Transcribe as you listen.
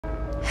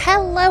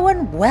Hello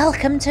and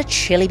welcome to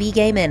Chili Bee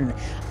Gaming.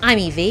 I'm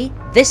Evie,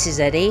 this is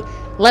Eddie,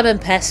 Lemon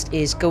Pest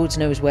is Gods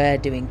knows where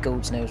doing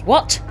Gods knows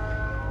what,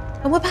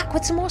 and we're back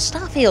with some more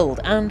Starfield.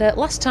 And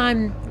last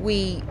time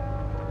we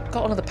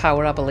got another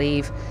power, I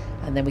believe,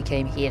 and then we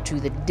came here to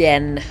the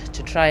den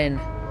to try and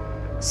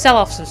sell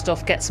off some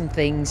stuff, get some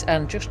things,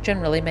 and just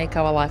generally make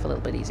our life a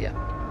little bit easier.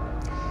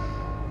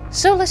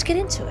 So let's get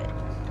into it.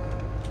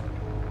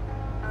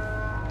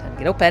 Time to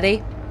get up, Eddie.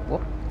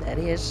 Whoop, there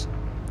he is.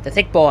 The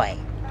thick boy.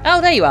 Oh,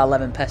 there you are,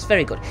 Lemon Pest.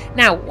 Very good.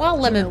 Now, while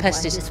Lemon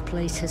Pest is... This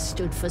place has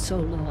stood for so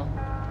long.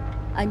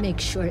 I make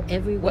sure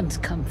everyone's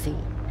comfy.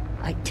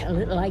 I tell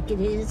it like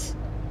it is,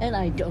 and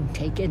I don't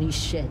take any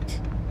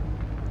shit.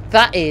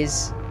 That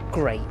is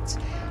great.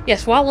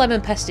 Yes, while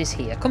Lemon Pest is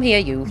here, come here,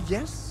 you.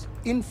 Yes,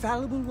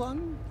 infallible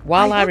one.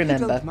 While I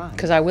remember,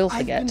 because I will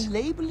forget. I've been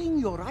labeling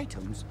your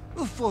items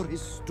for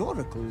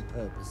historical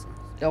purposes.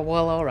 Oh,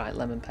 well, alright,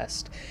 Lemon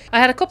Pest. I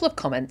had a couple of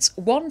comments,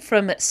 one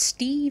from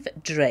Steve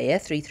Dreyer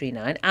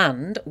 339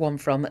 and one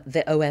from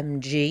the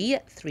OMG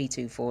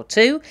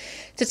 3242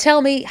 to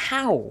tell me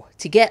how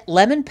to get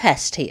Lemon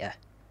Pest here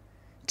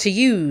to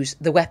use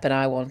the weapon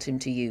I want him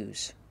to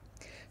use.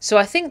 So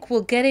I think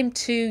we'll get him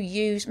to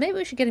use, maybe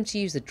we should get him to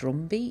use the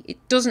drum beat.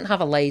 It doesn't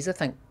have a laser,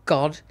 thank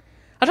God.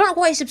 I don't know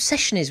what his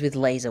obsession is with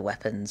laser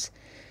weapons.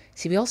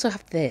 See, we also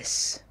have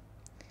this.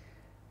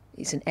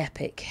 It's an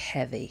epic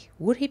heavy.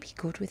 Would he be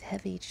good with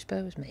heavy, I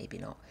suppose? Maybe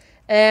not.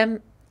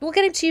 We'll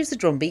get him to use the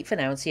drum beat for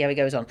now and see how he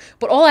goes on.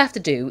 But all I have to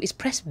do is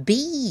press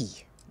B.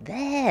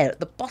 There, at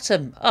the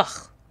bottom.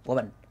 Ugh,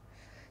 woman.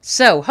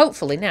 So,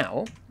 hopefully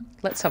now,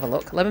 let's have a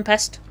look. Lemon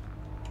Pest.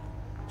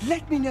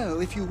 Let me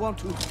know if you want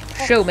to.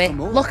 Show me.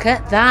 Look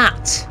at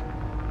that.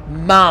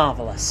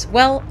 Marvellous.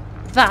 Well,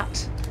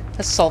 that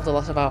has solved a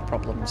lot of our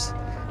problems.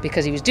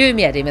 Because he was doing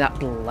me heading with that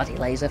bloody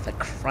laser, for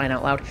crying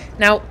out loud.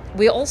 Now,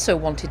 we also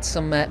wanted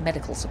some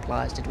medical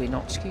supplies, did we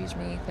not? Excuse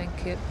me,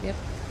 thank you. Yep.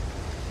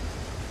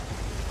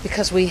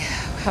 Because we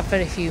have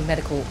very few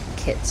medical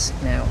kits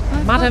now.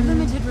 I've Madam, got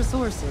limited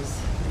resources,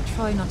 but I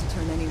try not to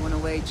turn anyone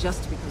away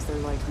just because they're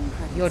light on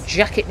credits. your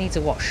jacket needs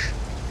a wash.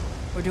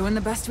 We're doing the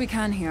best we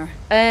can here.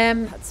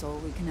 That's all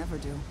we can ever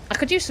do. I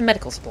could use some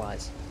medical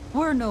supplies.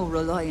 We're no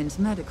reliant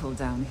medical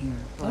down here,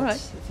 but All right.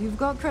 if you've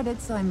got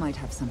credits, I might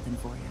have something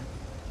for you.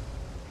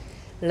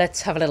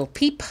 Let's have a little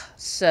peep.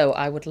 So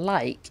I would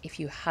like, if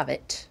you have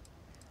it.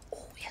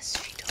 Oh yes,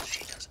 she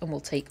does. And we'll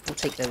take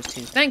those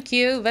two. Thank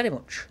you very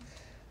much.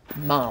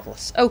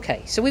 Marvellous.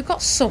 Okay, so we've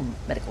got some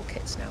medical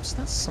kits now, so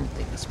that's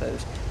something, I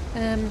suppose.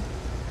 Anything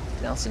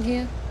else in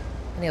here?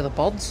 Any other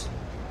bods?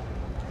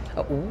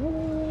 Oh,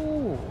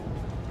 ooh.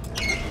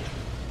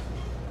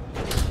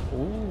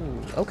 Ooh,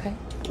 okay.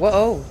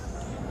 Whoa.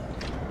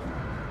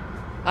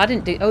 I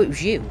didn't do... Oh, it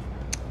was you.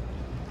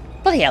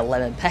 Bloody hell,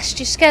 Lemon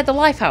Pest, you scared the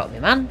life out of me,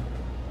 man.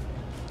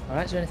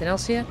 Alright, is there anything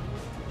else here?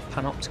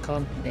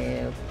 Panopticon?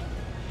 No.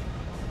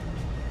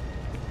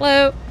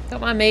 Hello,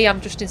 don't mind me, I'm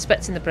just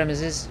inspecting the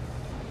premises.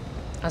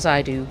 As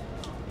I do.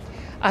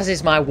 As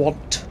is my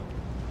wont.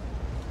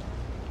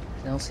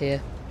 Anything else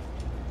here?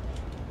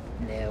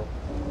 No.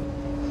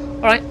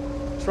 Alright,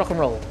 let's rock and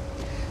roll.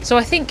 So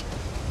I think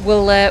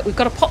we've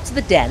got to pop to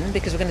the den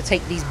because we're going to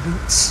take these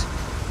boots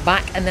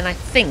back, and then I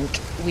think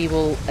we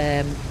will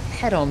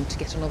head on to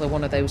get another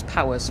one of those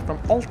powers from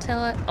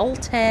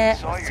Altair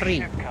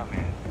 3.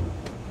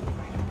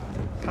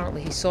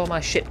 Apparently he saw my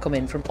ship come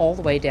in from all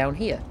the way down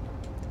here.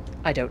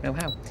 I don't know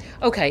how.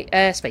 Okay,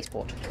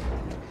 spaceport.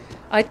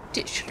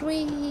 Should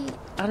we...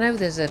 I know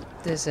there's a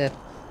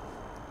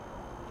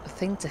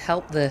thing to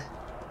help the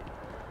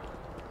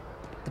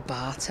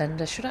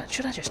bartender. Should I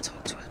just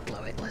talk to her?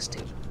 Blow it. Let's do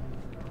it. Do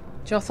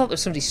you know, I thought there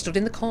was somebody stood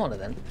in the corner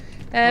then.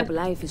 Hope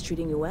life is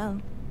treating you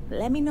well.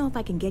 Let me know if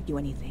I can get you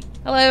anything.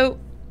 Hello.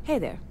 Hey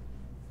there.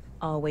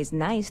 Always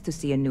nice to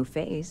see a new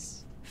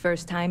face.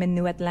 First time in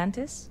New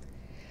Atlantis?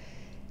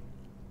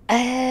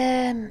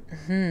 Not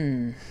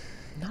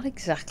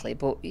exactly,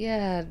 but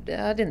yeah,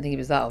 I didn't think it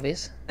was that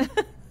obvious.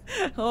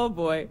 Oh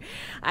boy.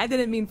 I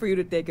didn't mean for you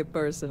to take it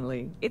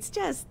personally. It's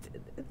just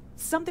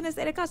something to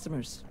say to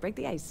customers. Break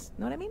the ice.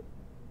 Know what I mean?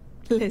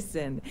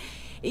 Listen,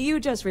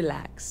 you just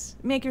relax.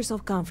 Make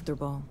yourself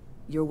comfortable.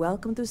 You're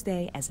welcome to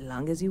stay as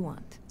long as you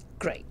want.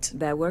 Great.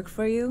 That work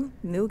for you,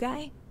 new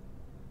guy?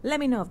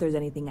 Let me know if there's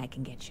anything I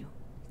can get you.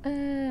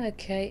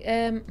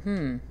 Okay,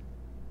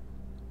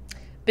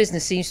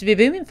 business seems to be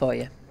booming for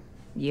you.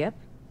 Yep.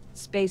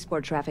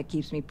 Spaceport traffic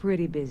keeps me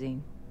pretty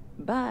busy.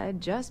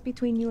 But just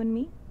between you and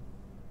me,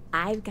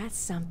 I've got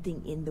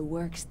something in the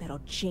works that'll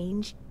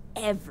change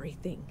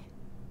everything.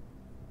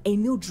 A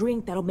new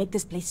drink that'll make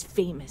this place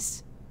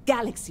famous.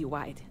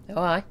 Galaxy-wide.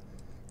 Oh,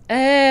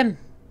 aye.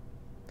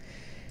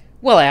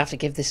 Well, I have to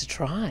give this a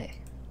try.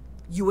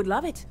 You would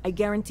love it, I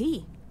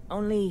guarantee.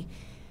 Only,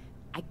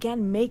 I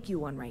can't make you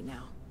one right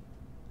now.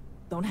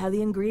 Don't have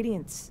the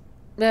ingredients.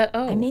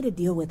 I made a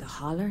deal with a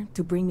hauler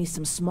to bring me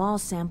some small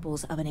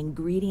samples of an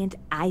ingredient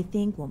I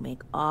think will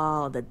make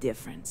all the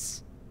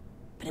difference.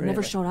 But it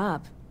never showed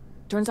up.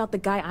 Turns out the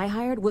guy I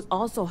hired was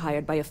also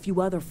hired by a few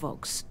other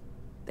folks.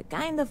 The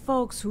kind of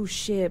folks who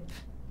ship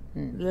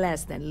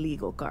Less than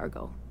legal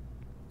cargo.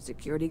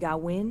 Security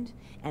got wind,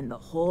 and the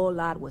whole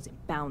lot was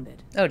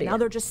impounded. Oh dear. Now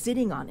they're just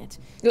sitting on it,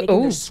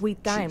 taking their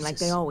sweet time Jesus. like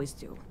they always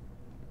do.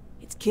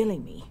 It's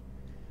killing me.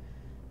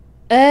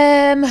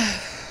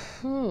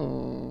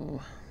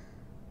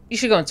 You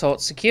should go and talk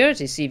to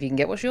security, see if you can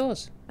get what's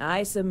yours.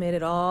 I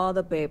submitted all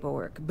the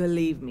paperwork,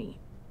 believe me.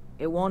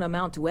 It won't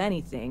amount to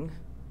anything,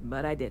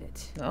 but I did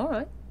it. All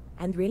right.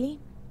 And really,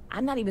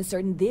 I'm not even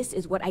certain this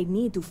is what I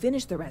need to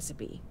finish the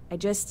recipe. I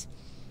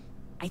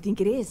think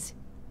it is.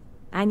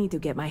 I need to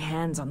get my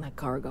hands on that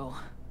cargo.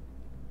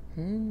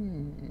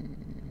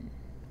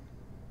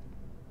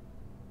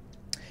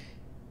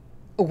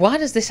 Why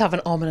does this have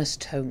an ominous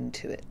tone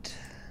to it?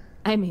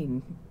 I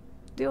mean,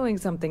 doing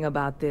something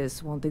about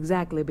this won't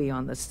exactly be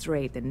on the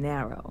straight and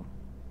narrow,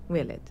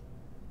 will it?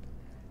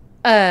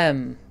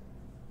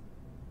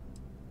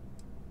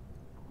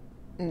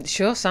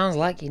 Sure sounds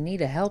like you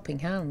need a helping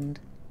hand.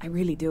 I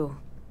really do.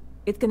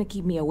 It's gonna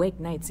keep me awake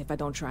nights if I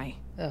don't try.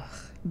 Ugh.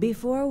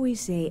 Before we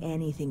say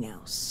anything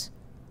else,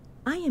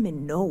 I am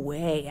in no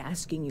way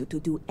asking you to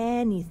do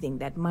anything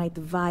that might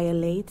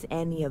violate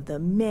any of the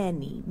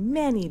many,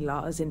 many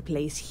laws in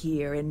place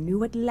here in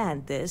New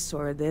Atlantis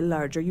or the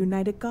larger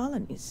United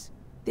Colonies.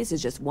 This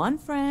is just one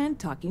friend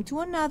talking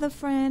to another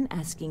friend,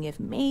 asking if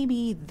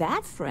maybe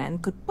that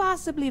friend could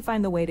possibly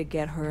find a way to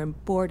get her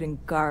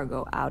important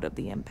cargo out of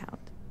the impound.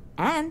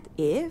 And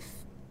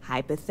if,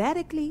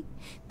 hypothetically,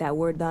 that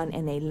were done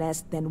in a less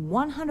than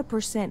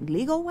 100%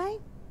 legal way,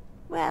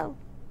 well,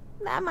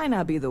 that might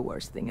not be the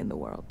worst thing in the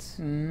world.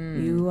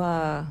 You,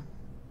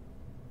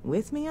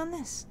 with me on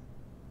this?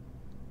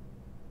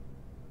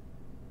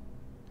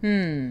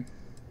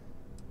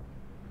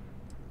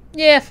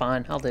 Yeah,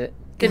 fine, I'll do it.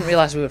 Didn't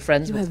realize we were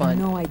friends, You but have fine.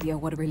 no idea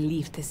what a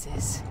relief this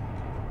is.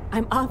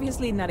 I'm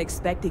obviously not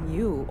expecting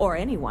you or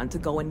anyone to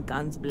go in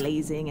guns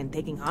blazing and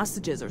taking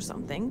hostages or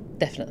something.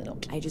 Definitely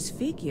not. I just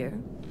figure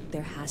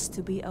there has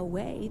to be a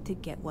way to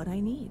get what I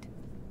need.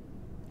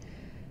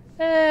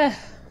 Huh,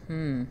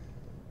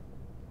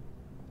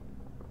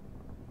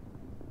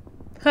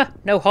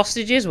 no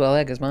hostages? Well,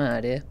 there goes my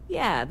idea.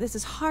 Yeah, this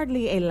is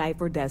hardly a life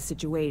or death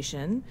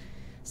situation.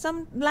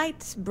 Some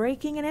light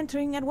breaking and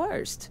entering at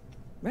worst,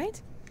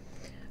 right?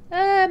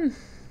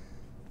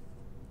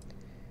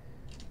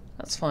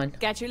 That's fine.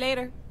 Catch you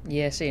later.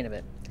 Yeah, see you in a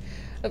bit.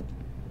 Oh,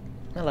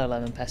 hello,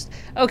 Lemon Pest.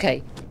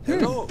 Okay.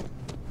 Hello.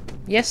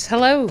 Yes,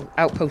 hello,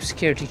 Outpost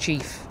Security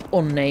Chief,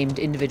 unnamed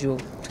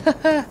individual.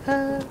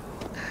 I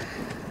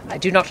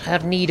do not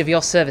have need of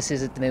your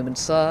services at the moment,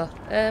 sir.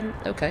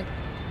 Okay.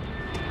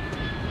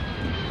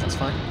 That's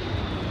fine.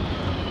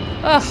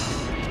 Ugh.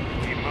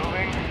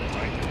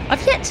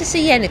 I've yet to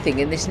see anything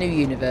in this new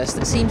universe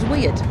that seems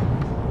weird.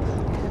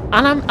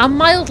 And I'm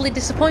mildly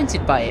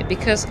disappointed by it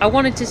because I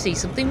wanted to see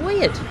something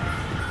weird.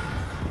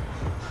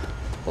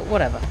 But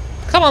whatever.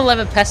 Come on,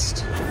 Lemon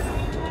Pest.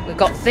 We've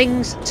got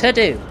things to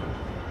do.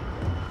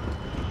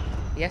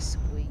 Yes,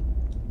 we...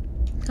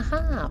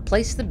 Aha!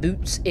 Place the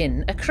boots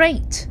in a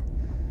crate.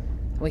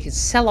 We can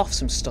sell off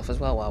some stuff as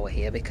well while we're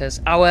here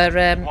because our...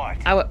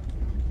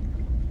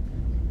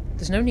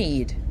 There's no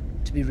need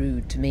to be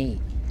rude to me.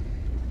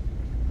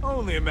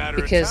 Only a matter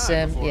Because, of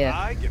time before yeah.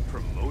 I get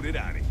promoted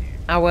out of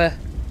here.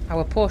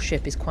 Our poor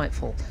ship is quite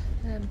full.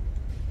 Hey,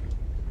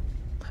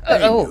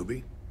 oh,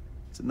 newbie.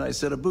 It's a nice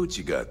set of boots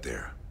you got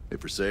there. They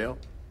for sale?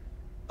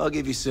 I'll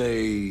give you,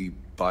 say,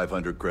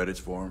 500 credits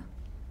for them.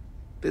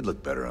 They'd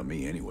look better on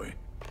me anyway.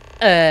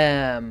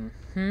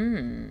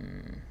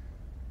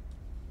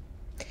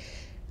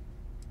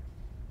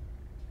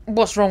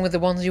 What's wrong with the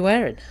ones you're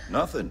wearing?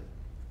 Nothing.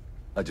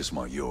 I just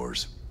want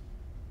yours.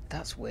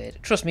 That's weird.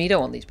 Trust me, you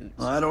don't want these boots.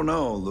 I don't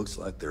know. Looks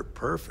like they're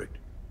perfect.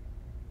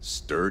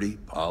 Sturdy,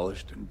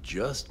 polished, and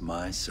just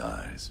my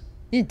size.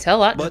 You can tell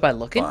that But just by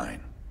looking.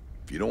 fine.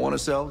 If you don't want to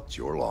sell, it's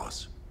your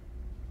loss.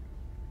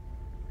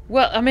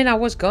 Well, I mean, I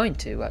was going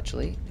to,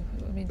 actually.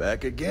 I mean,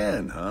 Back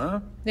again,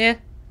 huh? yeah.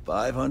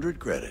 500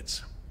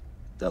 credits.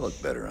 That look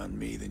better on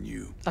me than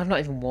you. I've not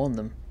even worn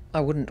them. I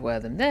wouldn't wear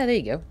them. There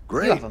you go.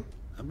 Great. You have them.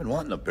 I've been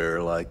wanting a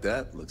pair like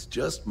that. Looks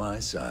just my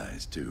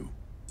size, too.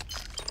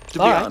 To be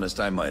All right. honest,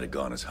 I might have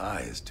gone as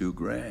high as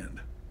 $2,000.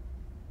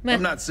 Meh.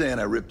 I'm not saying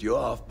I ripped you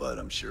off, but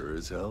I'm sure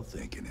as hell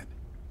thinking it.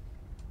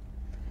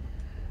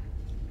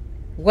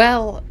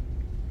 Well,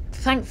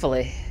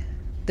 thankfully,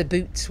 the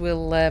boots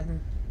will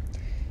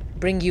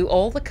bring you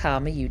all the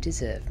karma you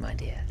deserve, my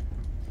dear.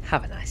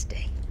 Have a nice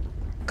day.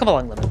 Come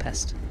along, Lemon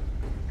Pest.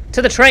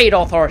 To the Trade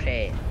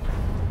Authority!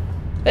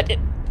 But,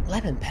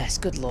 Lemon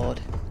Pest, good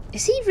lord.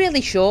 Is he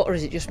really short, or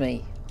is it just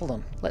me? Hold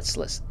on,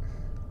 let's...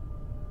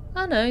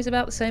 Oh no, he's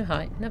about the same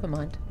height. Never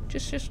mind.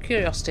 Just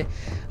curiosity.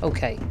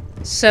 Okay,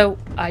 so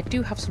I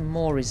do have some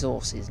more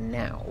resources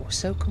now.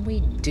 So can we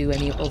do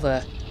any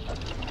other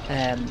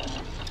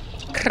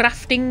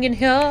crafting in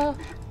here?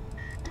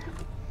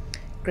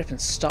 Grip and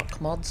stock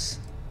mods.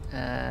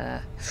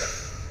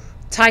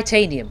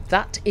 Titanium.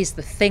 That is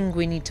the thing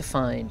we need to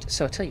find.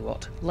 So I tell you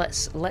what,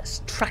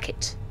 let's track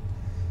it.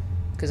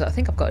 Because I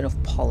think I've got enough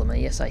polymer.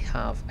 Yes, I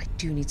have. I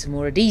do need some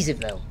more adhesive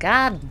though.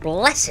 God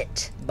bless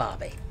it,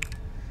 Barbie.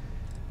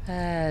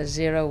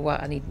 Zero wire.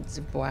 I need,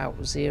 wow,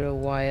 0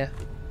 wire.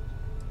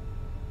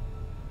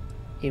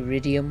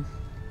 Iridium.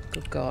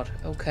 Good God.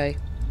 Okay.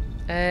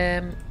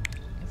 In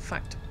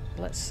fact,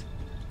 let's...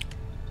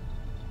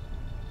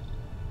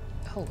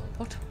 Hold on.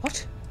 What?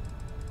 What?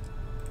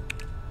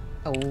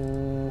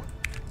 Oh.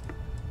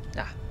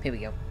 Ah, here we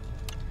go.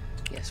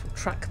 Yes, we'll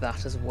track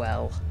that as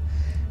well.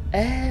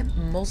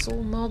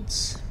 Muzzle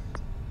mods.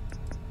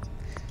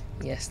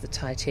 Yes, the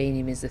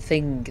titanium is the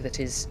thing that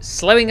is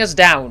slowing us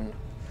down.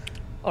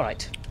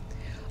 Alright.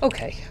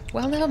 Okay.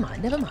 Well, never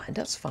mind,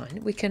 that's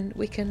fine. Can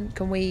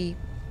we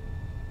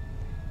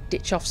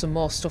ditch off some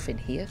more stuff in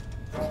here?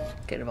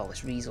 Get rid of all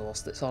this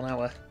resource that's on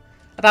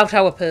about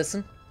our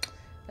person.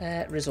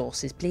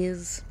 Resources,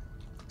 please.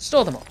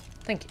 Store them all.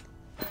 Thank you.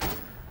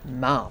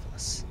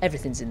 Marvellous.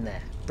 Everything's in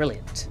there.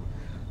 Brilliant.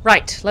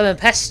 Right, Lemon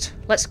Pest,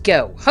 let's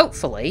go.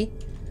 Hopefully,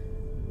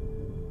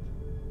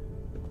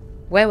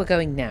 where we're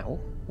going now,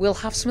 we'll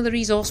have some of the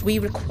resource we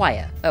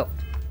require. Oh,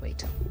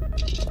 wait.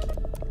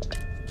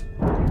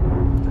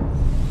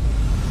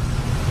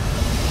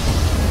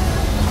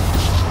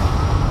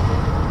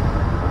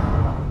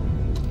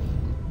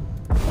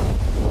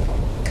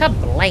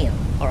 Kablam!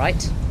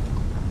 Alright.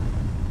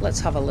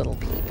 Let's have a little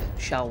peep,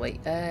 shall we?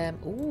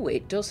 Ooh,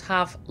 it does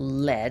have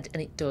lead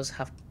and it does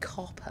have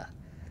copper.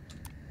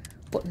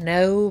 But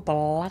no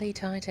bloody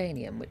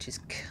titanium, which is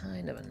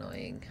kind of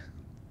annoying.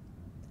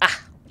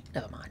 Ah,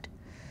 never mind.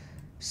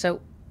 So,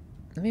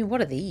 I mean,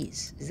 what are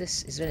these?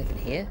 Is there anything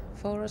here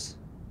for us?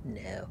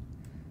 No.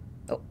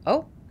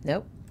 Oh,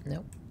 no.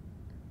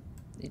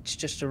 It's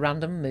just a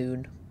random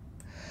moon.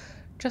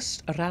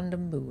 Just a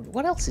random moon.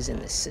 What else is in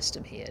this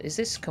system here? Is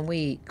this, can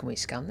we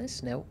scan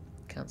this? No.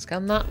 Can't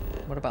scan that.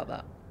 What about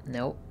that?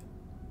 No.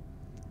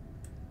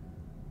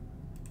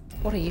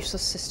 What a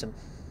useless system.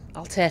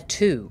 Altair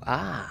 2.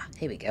 Ah,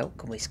 here we go.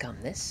 Can we scan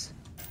this?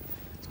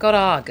 It's got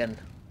argon.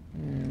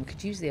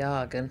 Could use the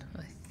argon,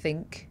 I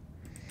think.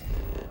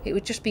 It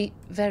would just be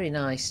very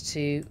nice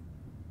to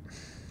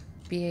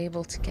be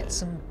able to get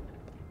some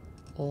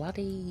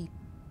bloody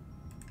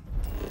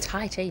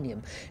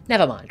titanium.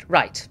 Never mind.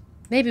 Right.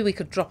 Maybe we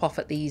could drop off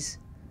at these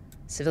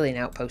civilian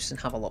outposts and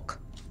have a look.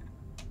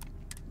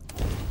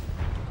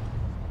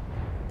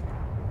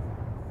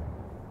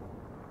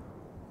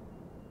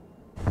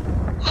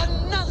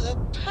 Another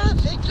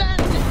perfect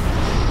landing.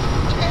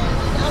 10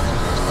 out of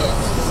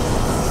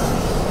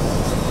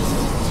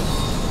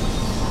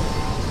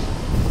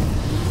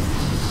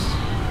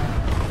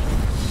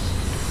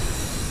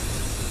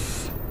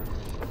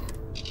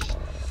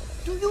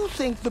 10. Do you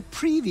think the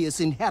previous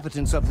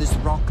inhabitants of this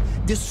rock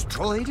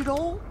destroyed it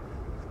all?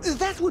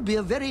 That would be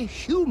a very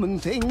human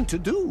thing to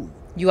do.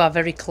 You are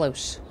very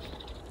close.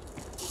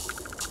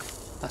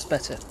 That's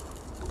better.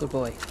 Good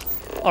boy.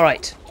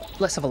 Alright,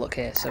 let's have a look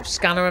here. So,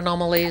 scanner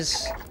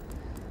anomalies.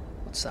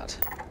 What's that?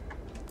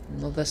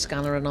 Another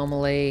scanner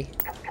anomaly.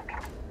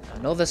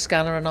 Another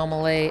scanner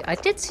anomaly. I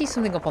did see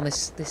something up on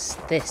this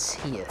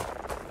here.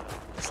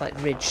 This like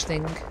ridge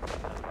thing.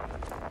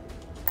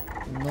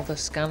 Another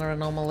scanner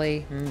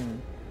anomaly.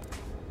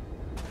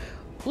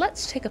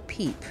 Let's take a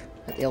peep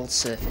at the old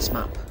surface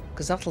map,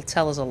 because that'll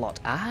tell us a lot.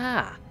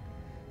 Ah!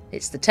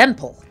 It's the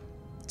temple.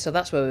 So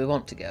that's where we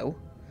want to go.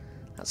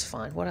 That's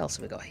fine. What else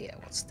have we got here?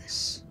 What's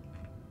this?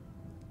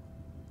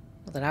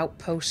 Another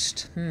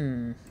outpost.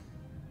 And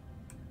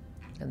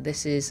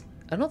this is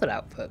another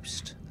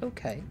outpost.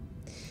 Okay.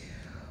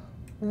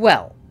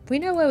 Well, we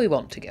know where we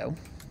want to go.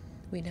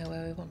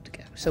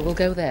 So we'll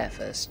go there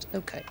first.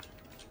 Okay.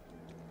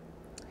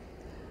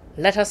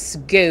 Let us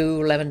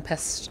go, Lemon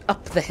Pest,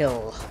 up the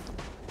hill.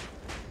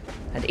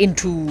 And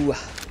into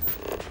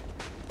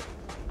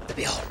the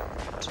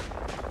beyond.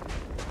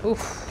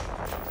 Oof.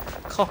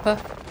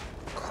 Copper.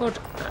 Could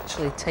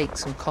actually take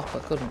some copper,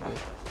 couldn't we?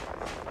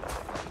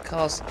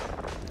 Because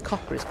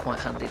copper is quite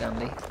handy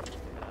dandy.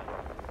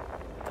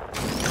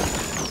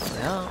 There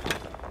we are.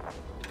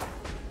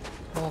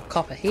 More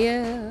copper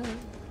here.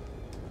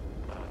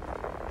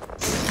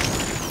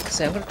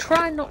 So I'm going to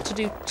try not to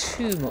do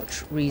too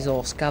much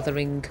resource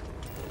gathering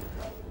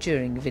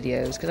during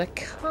videos, because I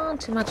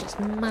can't imagine it's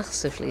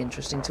massively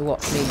interesting to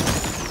watch me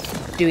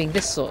doing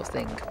this sort of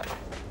thing.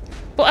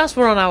 But as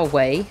we're on our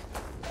way,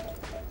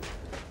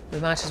 we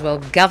might as well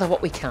gather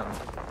what we can.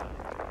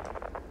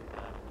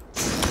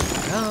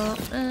 There we are,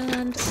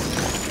 and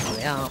there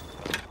we are.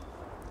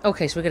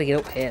 Okay, so we're going to get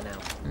up here now.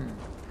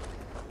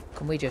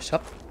 Can we just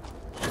up?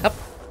 Up!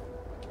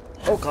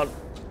 Oh god,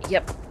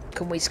 yep.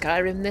 Can we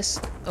Skyrim this?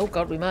 Oh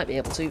god, we might be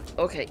able to.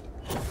 Okay.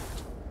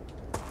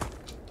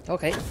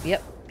 Okay,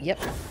 yep.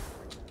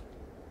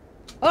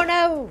 Oh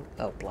no!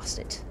 Oh, blast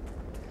it.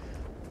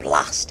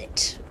 Blast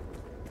it!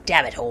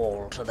 Damn it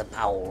all to the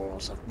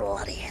bowels of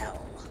bloody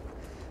hell.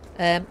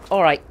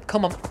 Alright,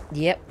 come on.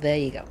 Yep, there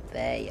you go.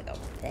 There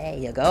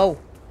you go.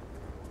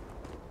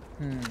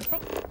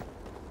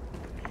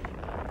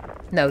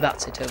 No,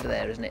 that's it over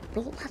there, isn't it?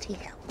 Bloody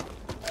hell.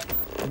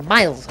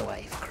 Miles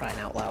away, for crying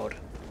out loud.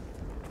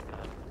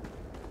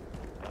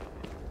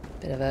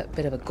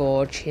 Bit of a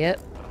gorge here.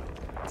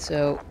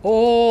 So,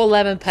 oh,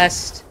 Lemon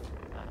Pest.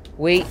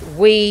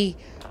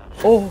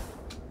 Oh,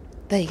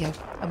 there you go.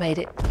 I made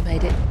it. I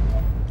made it.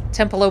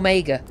 Temple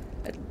Omega.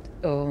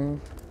 Oh.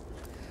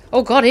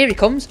 Oh God, here he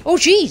comes. Oh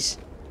jeez.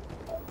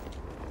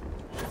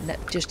 No,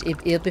 just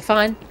he'll be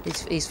fine.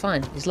 He's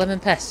fine. He's lemon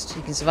pest.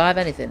 He can survive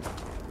anything.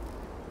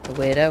 The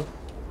weirdo.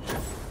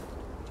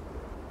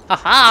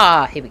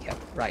 Haha! Here we go.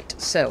 Right.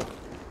 So,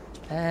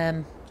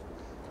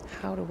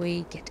 how do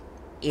we get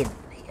in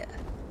here?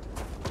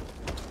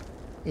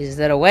 Is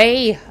there a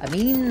way? A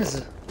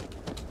means?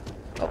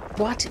 Oh,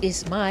 what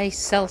is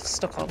myself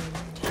stuck on?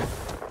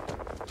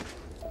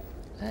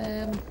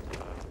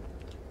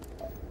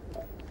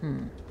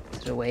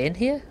 Is there a way in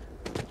here?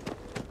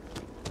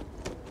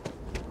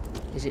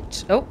 Is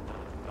it? Oh,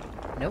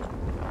 nope.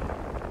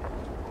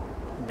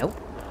 Nope.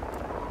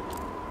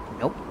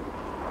 Nope.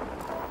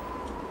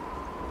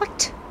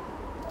 What?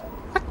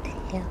 What the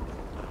hell?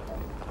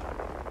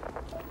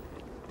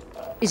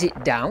 Is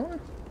it down?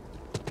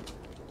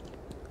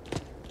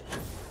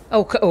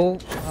 Oh, oh,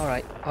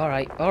 alright,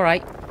 alright,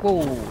 alright.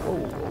 Whoa, whoa, whoa,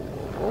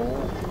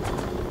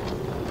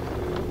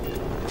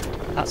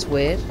 whoa. That's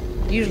weird.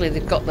 Usually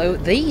they've got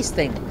these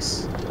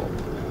things.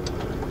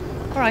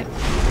 Alright.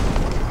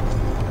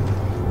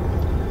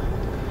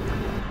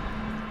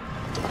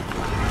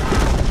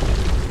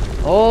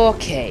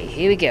 Okay,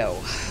 here we go.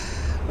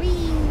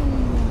 Whee!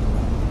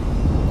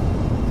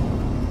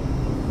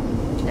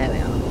 There we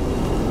are.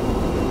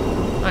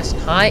 Nice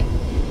and high.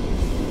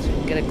 So we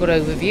can get a good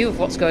overview of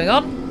what's going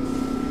on.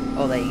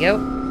 Oh, there you go.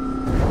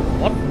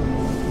 One.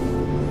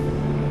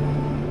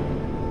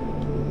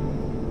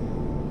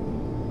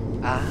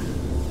 Ah,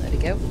 there we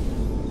go.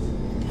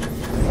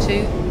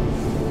 2.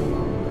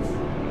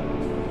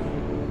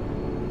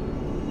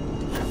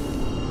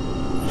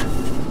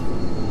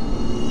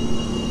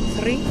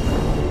 3.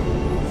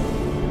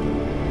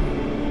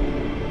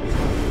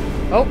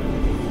 Oh,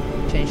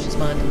 changed his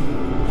mind.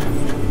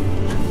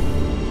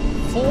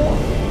 4.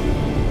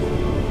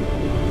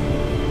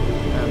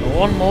 And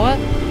one more.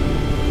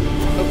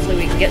 Hopefully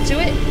we can get to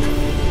it.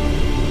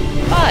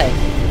 5.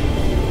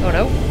 Oh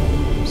no,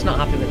 it's not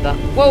happy with that.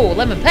 Whoa,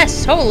 lemon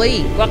pests!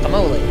 Holy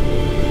guacamole!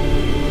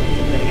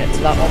 I'm gonna get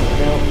to that one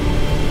now.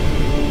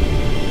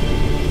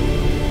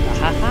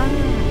 Ahaha!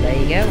 There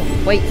you go.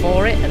 Wait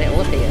for it, and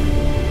it'll appear.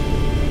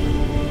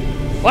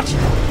 What?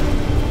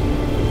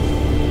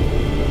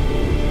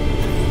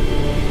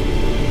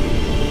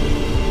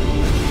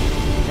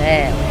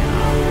 There we are.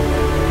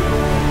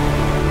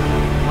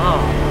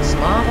 Marvellous,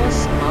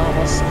 marvellous,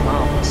 marvellous,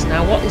 marvellous.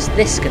 Now what is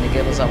this going to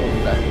give us, I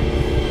wonder?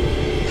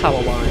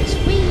 Power-wise.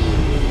 Whee!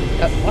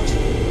 What?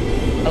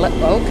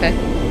 Oh, okay.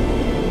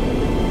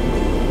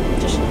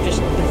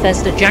 Just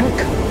Bethesda jank,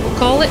 we'll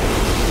call it.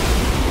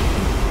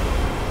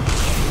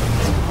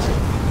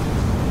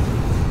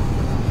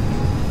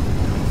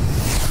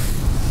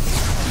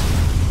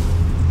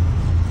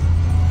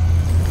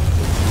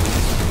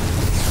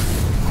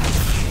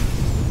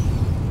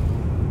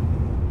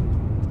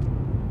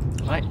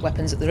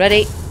 Weapons at the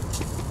ready.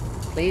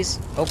 Please.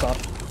 Oh god.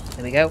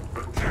 There we go.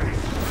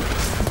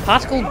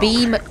 Particle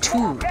beam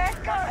 2.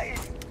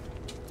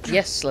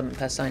 Yes, lemon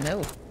pest, I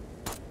know.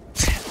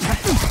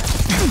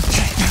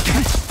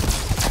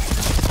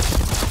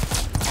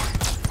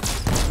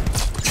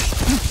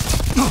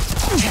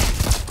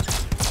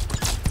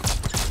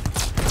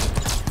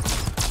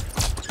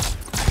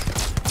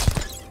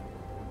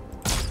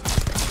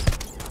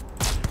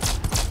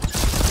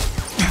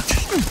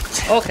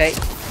 Okay.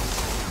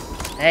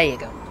 There you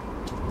go.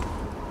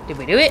 Did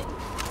we do it?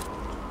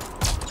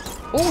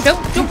 Oh,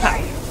 don't jump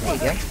out. There you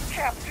go.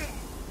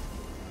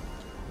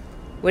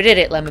 We did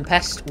it, lemon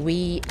pest.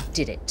 We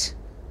did it.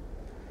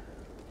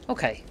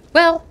 Okay.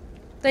 Well,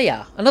 there you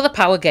are. Another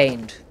power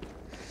gained.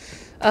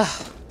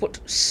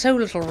 But so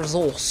little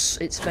resource.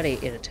 It's very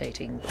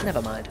irritating.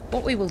 Never mind.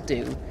 What we will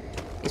do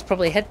is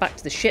probably head back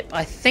to the ship,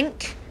 I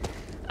think,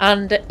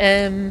 and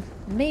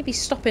maybe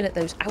stop in at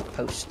those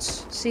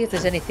outposts. See if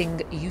there's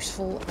anything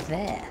useful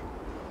there.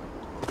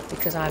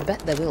 Because I bet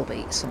there will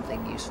be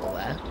something useful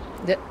there.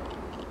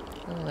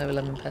 Oh, there we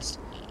lemon pest.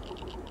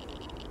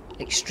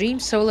 Extreme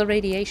solar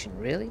radiation,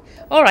 really?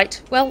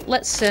 Alright, well,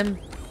 let's, yeah,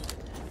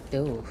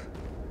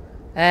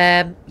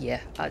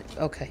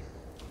 okay.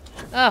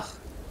 Oh,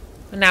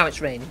 now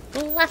it's raining.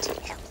 Bloody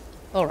hell.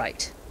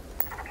 Alright.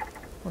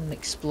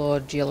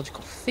 Unexplored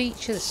geological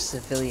feature, the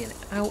civilian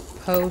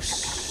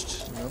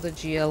outpost, another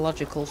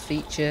geological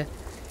feature.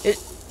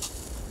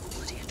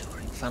 Bloody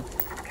adoring fan.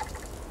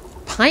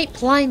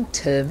 Pipeline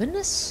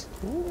terminus?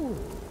 Ooh.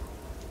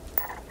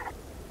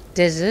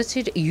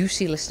 Deserted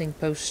UC listening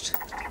post.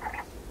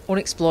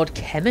 Unexplored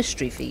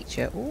chemistry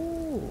feature.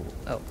 Ooh.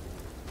 Oh.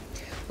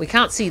 We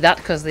can't see that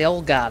because the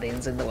old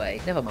guardian's in the way.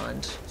 Never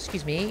mind.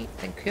 Excuse me.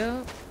 Thank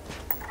you.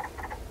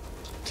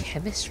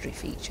 Chemistry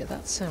feature.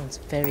 That sounds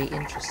very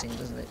interesting,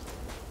 doesn't it?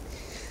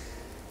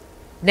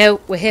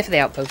 No, we're here for the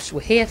outpost.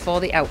 We're here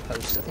for the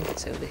outpost. I think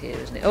it's over here,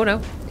 isn't it? Oh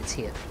no, it's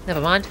here. Never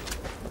mind.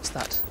 What's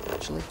that,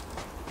 actually?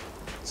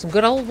 Some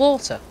good old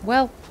water.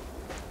 Well,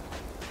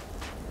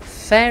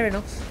 fair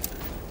enough.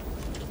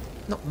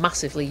 Not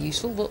massively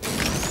useful, but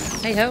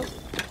Hey ho.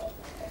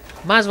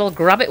 Might as well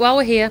grab it while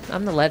we're here.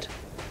 And the lead.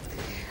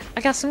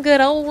 I got some good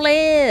old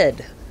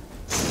lead.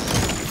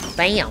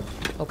 Bam.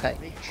 Okay.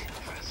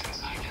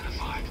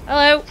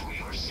 Hello.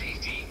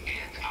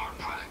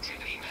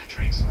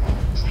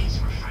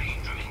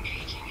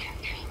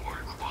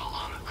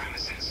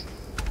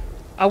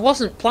 I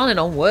wasn't planning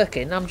on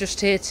working. I'm just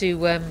here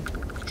to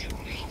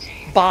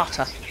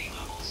barter.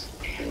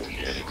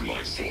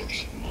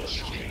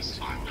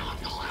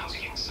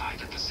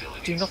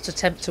 Do not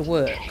attempt to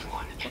work.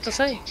 What's I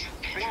say?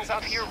 Things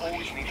out here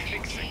always need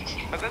fixing,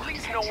 but at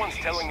least no one's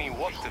telling me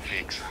what to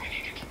fix.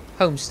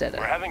 Homesteader.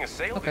 We're having a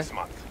sale this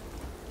month.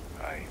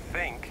 I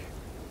think.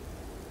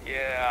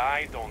 Yeah,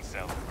 I don't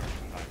sell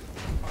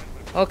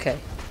merchandise. Okay.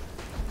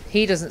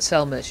 He doesn't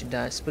sell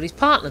merchandise, but his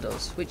partner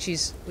does, which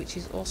is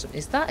awesome.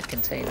 Is that a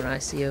container I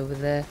see over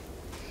there?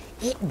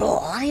 It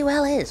bloody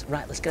well is.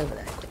 Right, let's go over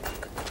there.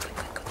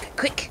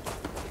 Quick.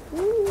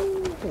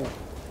 Ooh.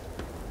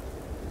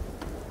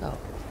 Oh.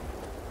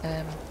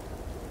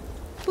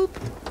 Boop.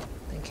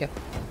 Thank you.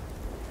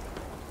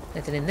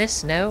 Anything in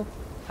this? No?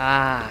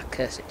 Ah,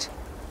 curse it.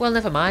 Well,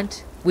 never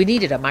mind. We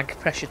needed a mag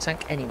pressure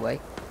tank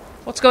anyway.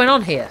 What's going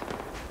on here?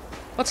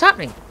 What's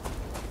happening?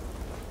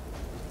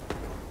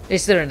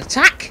 Is there an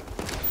attack?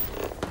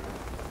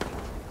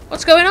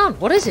 What's going on?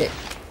 What is it?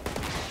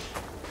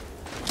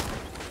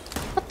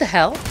 What the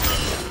hell?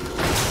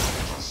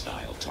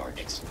 Hostile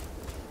targets.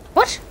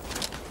 What?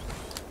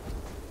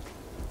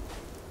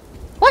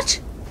 What?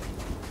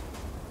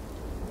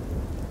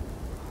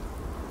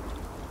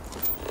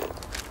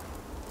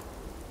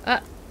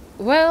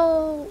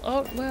 Well,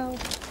 oh, well,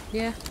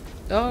 yeah.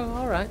 Oh,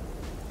 alright.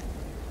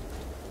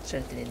 Is there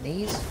anything in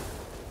these?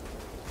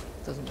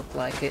 Doesn't look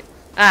like it.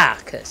 Ah,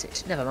 curse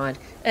it. Never mind.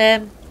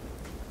 Put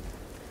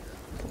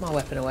my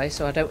weapon away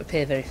so I don't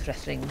appear very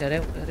threatening. I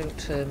don't.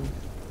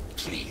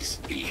 Please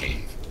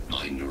behave.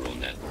 My neural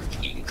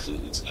network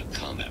includes a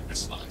combat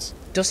response.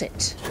 Does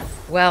it?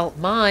 Well,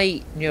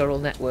 my neural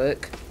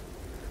network,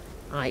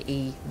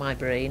 i.e. my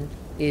brain,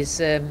 is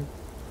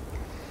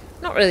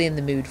not really in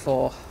the mood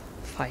for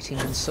fighting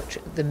and such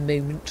at the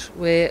moment.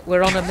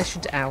 We're on a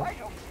mission to out.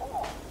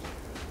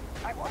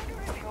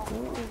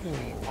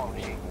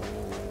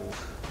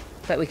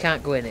 Bet we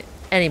can't go in it.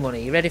 Any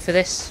money? You ready for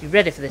this? You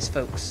ready for this,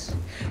 folks?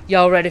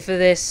 Y'all ready for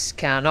this?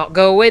 Cannot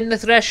go in the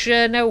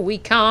Thresher. No, we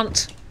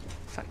can't.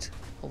 In fact,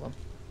 hold on.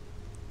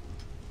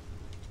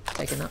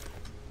 Taking that.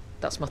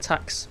 That's my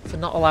tax for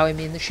not allowing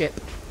me in the ship.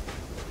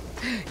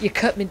 You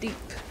cut me deep.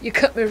 You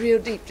cut me real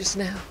deep just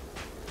now.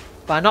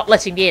 By not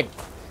letting me in.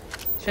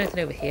 Is there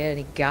anything over here?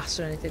 Any gas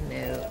or anything?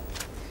 No.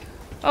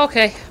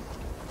 Okay.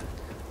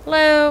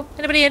 Hello?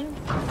 Anybody in?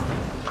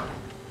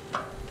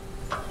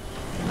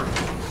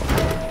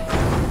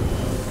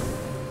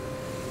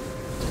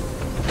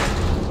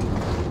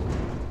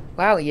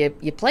 Wow, your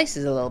place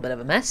is a little bit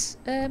of a mess.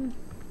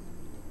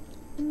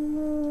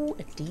 Ooh,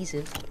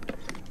 adhesive.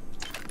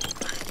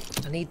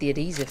 I need the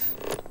adhesive.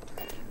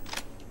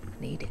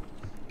 Need it.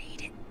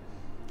 Need it.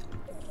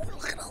 Ooh,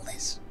 look at all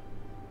this.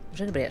 Is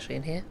there anybody actually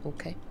in here?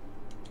 Okay.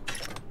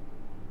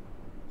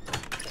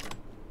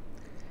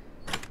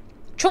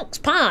 Chunks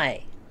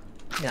pie!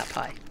 Give me that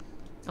pie.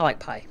 I like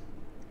pie.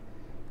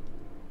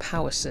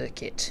 Power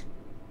circuit.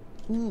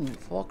 Ooh,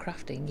 for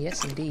crafting.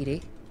 Yes,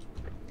 indeedy.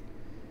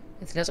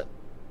 Anything else?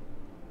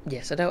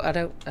 Yes, I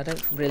don't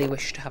really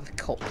wish to have a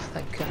cup,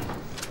 thank you.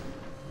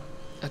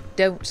 I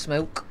don't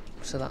smoke,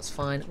 so that's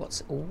fine.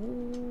 What's...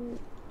 Ooh.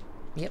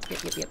 Yep.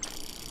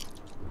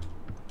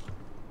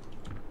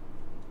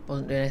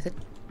 Wasn't doing anything.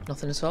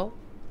 Nothing at all.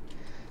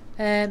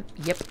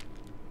 Yep.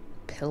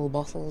 Pill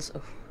bottles.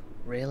 Oh,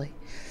 really?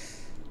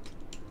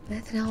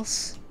 Anything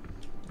else?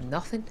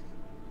 Nothing.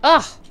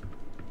 Ah!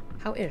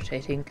 How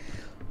irritating.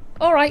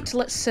 Alright,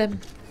 let's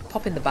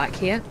pop in the back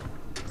here.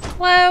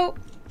 Hello?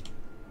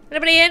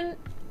 Anybody in?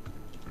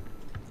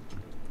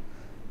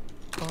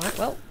 Alright,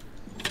 well.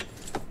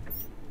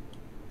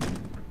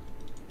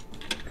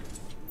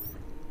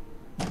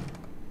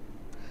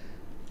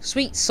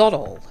 Sweet sod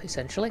all,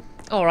 essentially.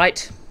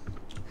 Alright.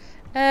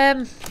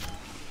 Nah.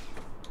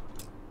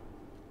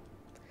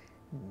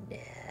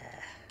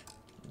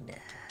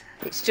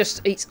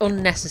 It's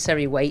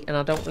unnecessary weight and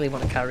I don't really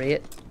want to carry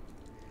it.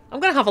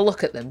 I'm going to have a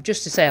look at them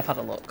just to say I've had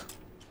a look.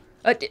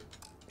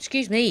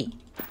 Excuse me.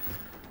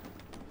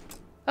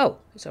 Oh,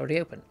 it's already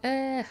open.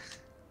 Nah.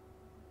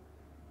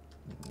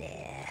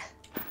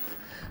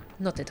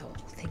 Not at all,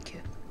 thank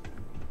you.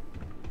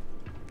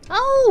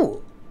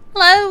 Oh!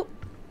 Hello!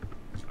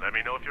 Let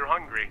me know if you're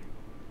hungry.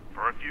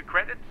 For a few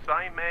credits,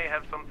 I may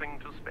have something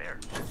to spare.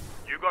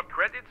 You got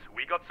credits,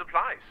 we got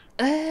supplies.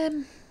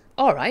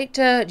 Alright,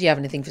 do you have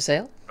anything for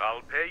sale?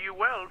 I'll pay you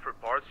well for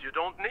parts you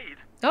don't need.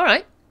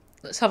 Alright,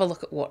 let's have a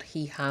look at what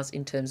he has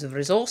in terms of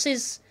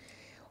resources.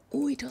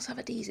 Oh, he does have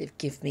adhesive.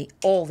 Give me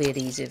all the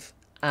adhesive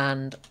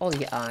and all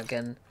your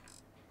argon.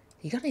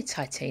 You got any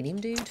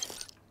titanium, dude?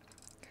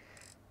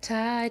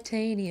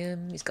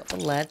 Titanium. He's got the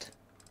lead.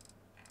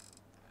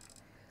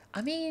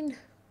 I mean,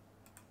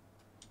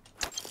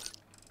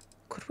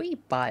 could we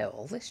buy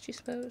all this, do you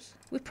suppose?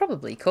 We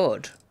probably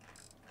could.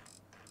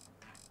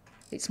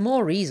 It's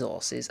more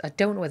resources. I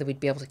don't know whether we'd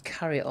be able to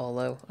carry it all,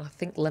 though. I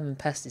think lemon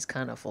pest is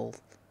kind of full.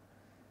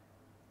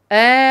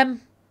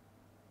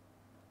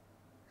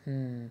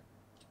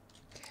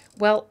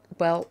 Well.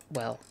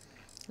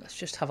 Let's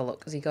just have a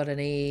look. Has he got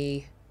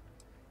any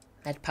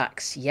med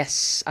packs?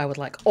 Yes, I would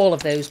like all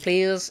of those,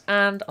 please.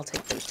 And I'll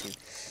take those two.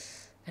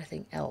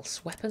 Anything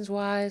else?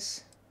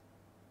 Weapons-wise?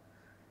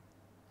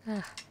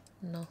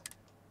 No.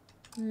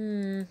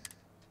 Nah.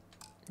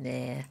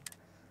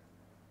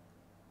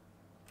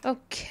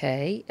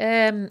 Okay,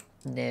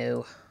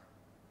 no.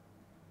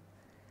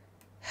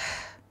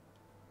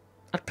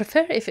 I'd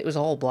prefer it if it was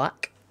all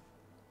black.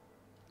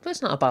 But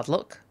it's not a bad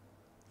look.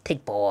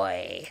 Pig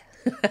boy.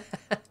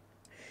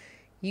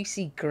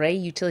 UC grey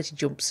utility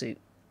jumpsuit.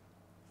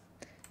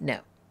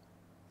 No.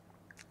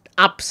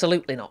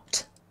 Absolutely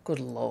not. Good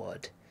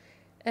lord.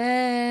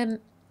 Okay,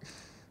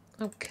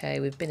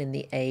 we've been in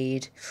the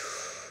aid.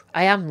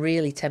 I am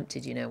really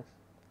tempted, you know.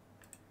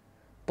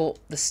 But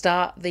the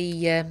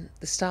Starborn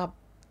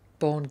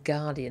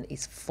Guardian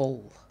is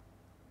full.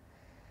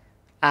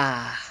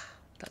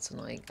 That's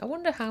annoying. I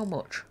wonder how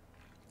much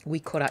we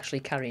could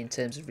actually carry in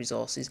terms of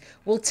resources.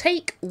 We'll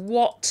take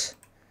what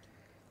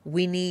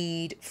we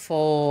need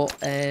for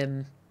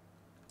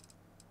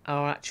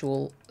our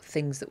actual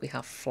things that we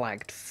have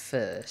flagged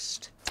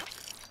first.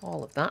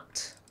 All of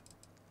that.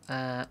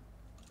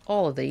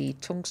 All of the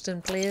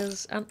tungsten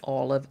players and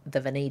all of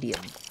the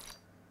vanadium.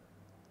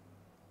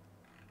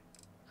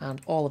 And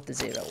all of the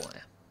zero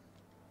wire.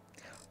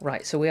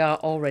 Right, so we are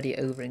already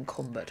over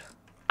encumbered.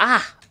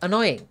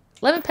 Annoying.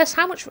 Lemon Pest,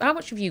 how much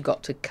have you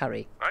got to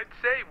carry? I'd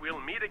say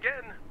we'll meet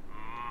again,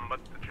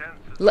 but the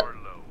chances are low.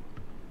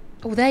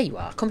 Oh, there you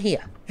are. Come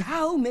here.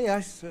 How may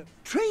I say?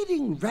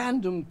 Trading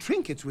random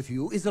trinkets with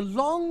you is a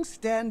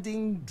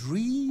long-standing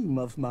dream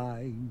of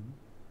mine.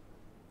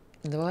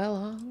 Well,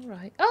 all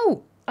right.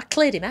 Oh, I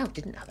cleared him out,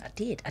 didn't I? I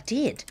did.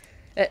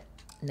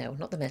 No,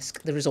 not the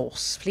misc. The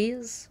resource,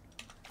 please.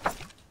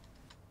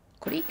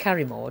 Could he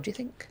carry more, do you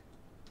think?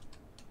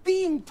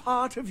 Being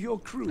part of your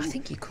crew. I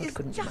think he could,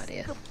 couldn't you, my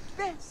dear?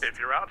 If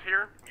you're out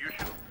here, you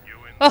should.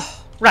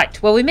 Oh,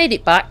 right. Well, we made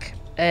it back.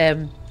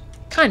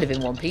 Kind of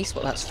in one piece,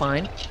 but that's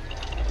fine.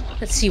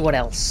 Let's see what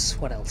else.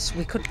 What else?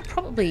 We could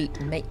probably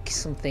make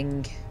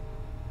something.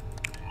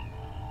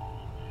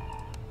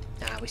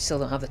 We still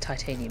don't have the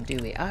titanium, do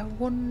we? I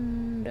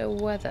wonder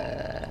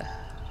whether.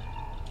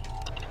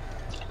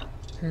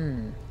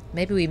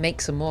 Maybe we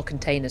make some more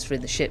containers for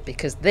in the ship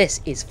because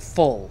this is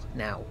full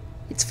now.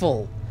 It's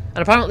full,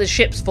 and apparently the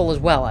ship's full as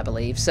well, I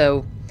believe.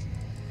 So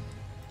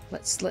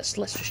let's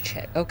just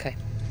check. Okay.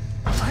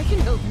 I can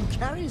help you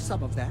carry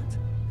some of that.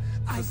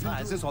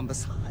 Supplies is on the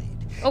side.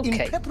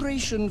 Okay. In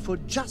preparation for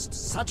just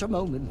such a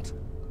moment.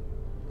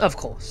 Of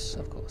course,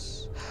 of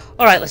course.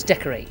 All right, let's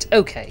decorate.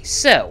 Okay,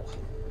 so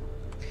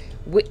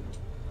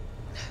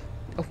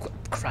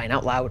crying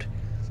out loud.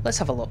 Let's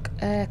have a look.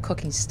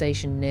 Cooking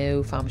station,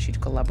 no.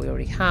 Pharmaceutical lab, we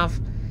already have.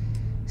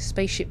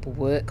 Spaceship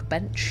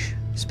workbench.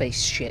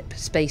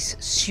 Space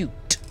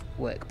suit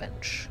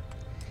workbench.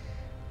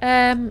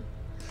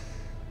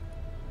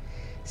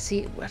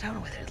 See, I don't know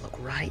whether it'd look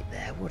right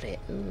there, would it?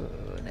 Ooh,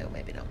 no,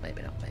 maybe not.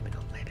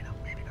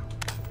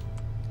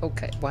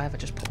 Okay, why have I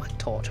just put my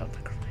torch on for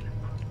crying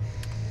out loud?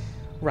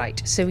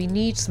 Right, so we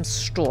need some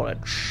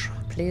storage.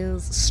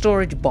 Please.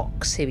 Storage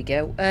box. Here we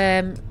go.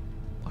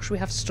 Or should we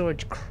have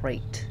storage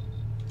crate?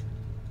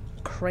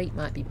 Crate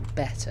might be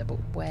better, but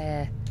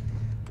where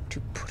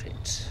to put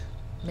it?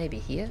 Maybe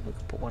here. We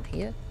could put one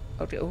here.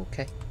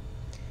 Okay.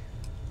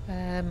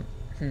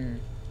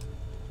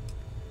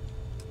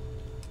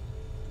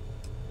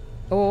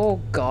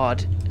 Oh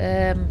God.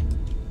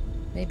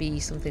 Maybe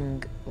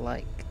something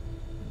like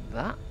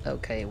that.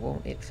 Okay,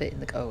 won't it fit in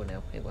the? Oh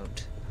no, it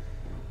won't.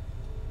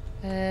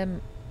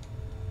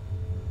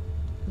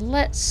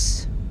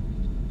 Let's.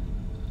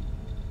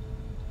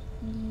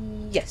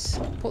 Yes,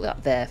 put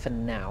that there for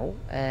now.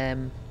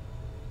 Then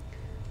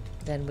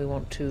we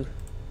want to.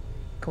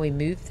 Can we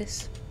move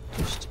this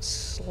just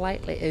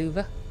slightly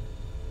over,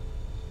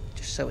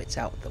 just so it's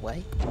out of the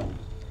way,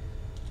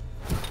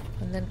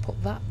 and then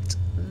put that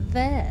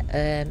there.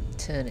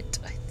 Turn it.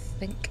 I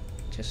think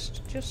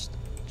just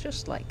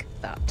like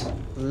that.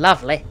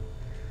 Lovely.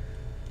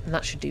 And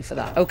that should do for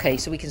that. Okay,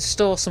 so we can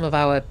store some of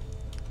our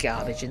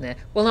garbage in there.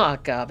 Well, not our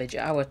garbage,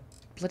 our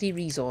bloody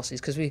resources,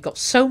 because we've got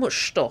so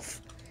much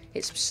stuff.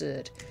 It's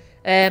absurd.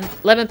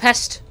 Lemon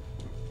Pest.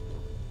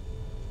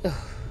 Ugh.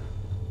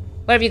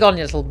 Where have you gone,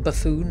 you little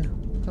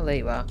buffoon? Oh, there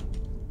you are.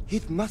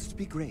 It must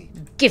be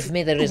great. Give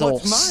me the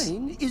resource. What's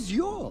mine is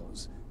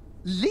yours.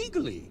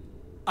 Legally.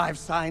 I've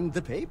signed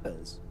the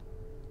papers.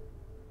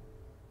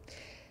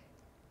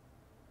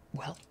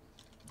 Well,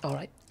 all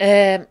right.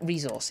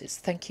 Resources.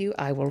 Thank you.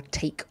 I will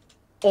take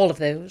all of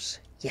those.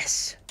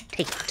 Yes,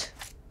 take it.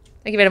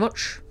 Thank you very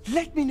much.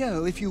 Let me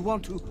know if you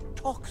want to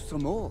talk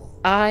some more.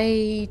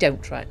 I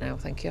don't right now,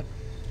 thank you.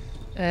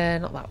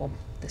 Not that one.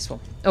 This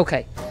one.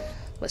 Okay.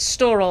 Let's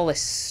store all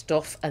this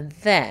stuff, and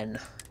then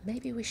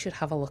maybe we should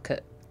have a look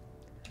at...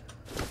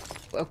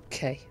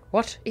 Okay.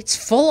 What? It's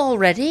full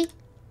already?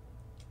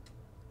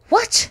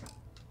 What?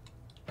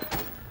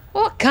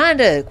 What kind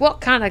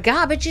of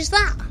garbage is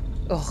that?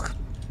 Ugh.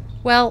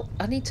 Well,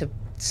 I need to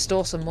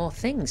store some more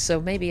things, so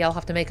maybe I'll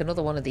have to make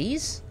another one of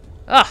these.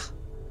 Ah,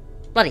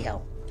 bloody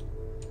hell.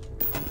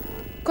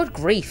 Good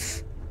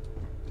grief.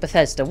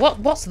 Bethesda,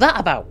 what's that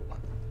about?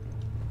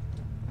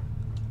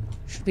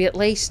 Should be at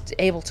least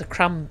able to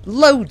cram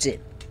loads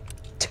in.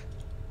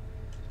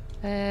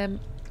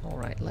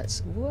 Alright,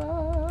 let's...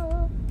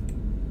 Whoa.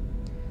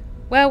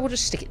 Well, we'll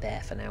just stick it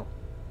there for now.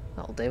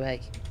 That'll do, eh?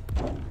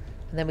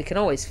 And then we can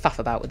always faff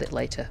about with it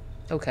later.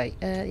 Okay,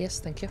 yes,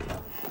 thank you.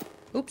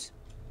 Oops.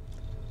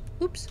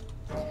 Oops.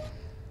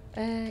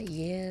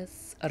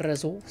 Yes, a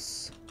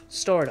resource.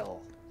 Store it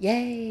all.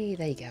 Yay,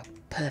 there you go.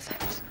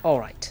 Perfect.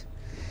 Alright.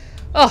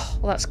 Oh,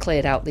 well, that's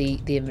cleared out the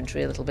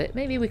inventory a little bit.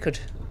 Maybe we could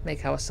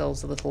make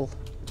ourselves a little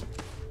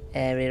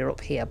area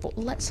up here, but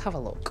let's have a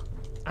look.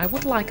 I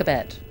would like a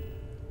bed.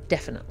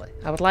 Definitely.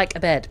 I would like a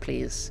bed,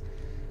 please.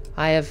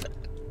 I have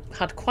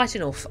had quite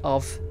enough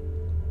of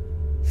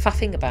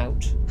faffing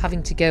about,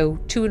 having to go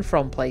to and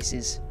from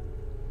places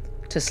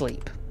to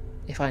sleep,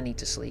 if I need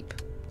to sleep.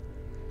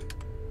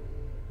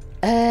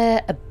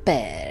 A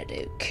bed,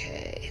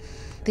 okay.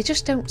 They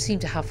just don't seem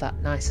to have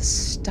that nice a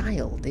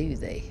style, do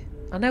they?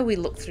 I know we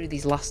looked through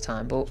these last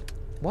time, but...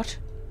 What?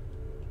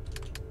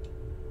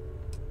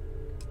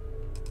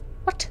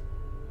 What?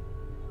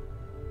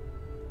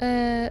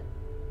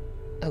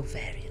 Oh,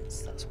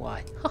 variants, that's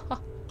why.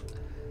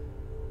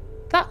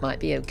 That might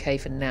be okay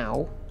for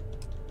now.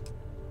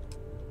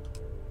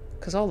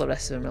 Because all the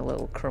rest of them are a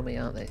little crummy,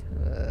 aren't they?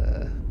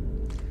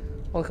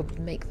 Or we could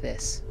make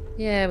this.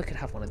 Yeah, we could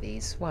have one of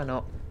these. Why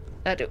not?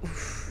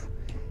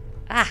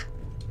 Ah!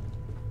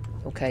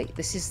 Okay,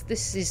 this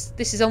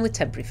is only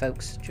temporary,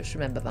 folks. Just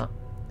remember that.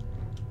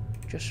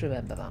 Just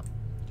remember that.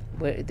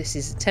 This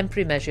is a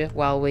temporary measure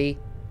while we...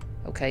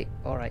 Okay,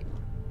 alright.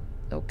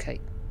 Okay.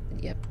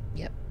 Yep,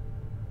 yep.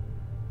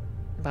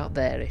 About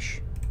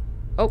there-ish.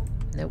 Oh,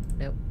 no,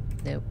 no,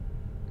 no.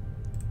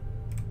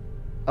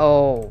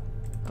 Oh,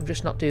 I'm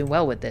just not doing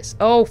well with this.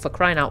 Oh, for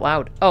crying out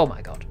loud. Oh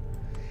my god.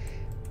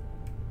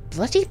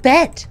 Bloody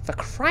bed! For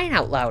crying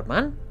out loud,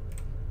 man.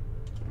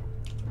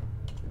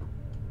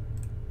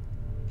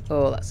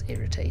 Oh, that's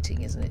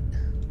irritating, isn't it?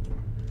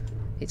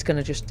 It's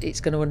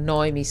gonna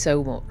annoy me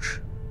so much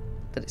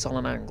that it's on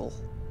an angle.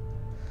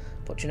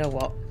 But you know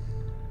what?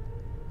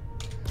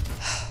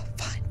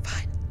 Fine,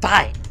 fine,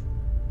 fine!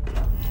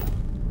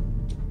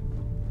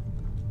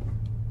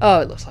 Oh,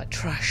 it looks like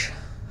trash.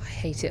 I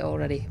hate it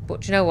already.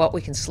 But you know what?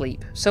 We can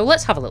sleep. So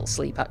let's have a little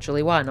sleep,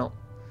 actually. Why not?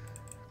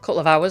 A couple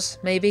of hours,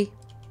 maybe.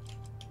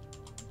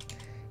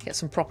 Get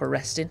some proper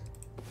rest in.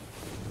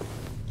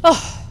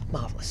 Oh,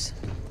 marvellous.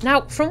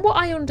 Now, from what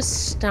I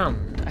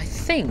understand, I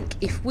think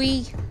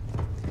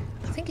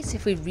it's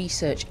if we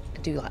research,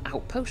 do like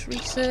outpost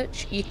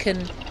research, you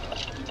can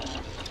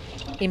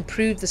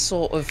improve the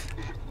sort of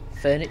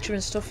furniture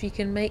and stuff you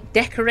can make.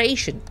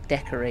 Decoration.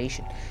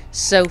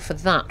 So for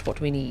that, what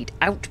do we need?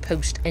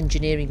 Outpost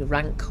engineering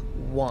rank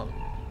 1.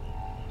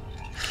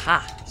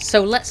 Ha!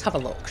 So let's have a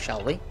look,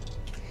 shall we?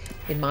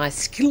 In my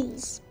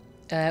skills.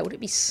 Would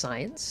it be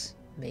science?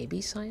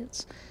 Maybe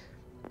science.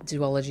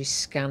 Zoology,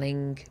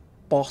 scanning,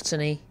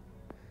 botany.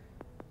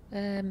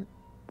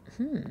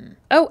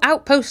 Oh,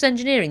 outpost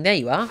engineering. There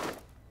you are.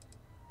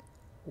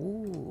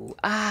 Ooh.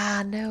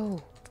 Ah,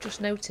 no.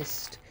 Just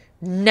noticed.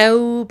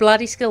 No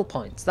bloody skill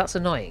points. That's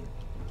annoying.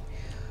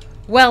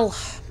 Well,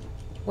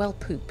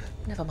 poop.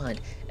 Never mind.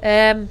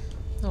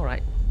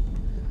 Alright.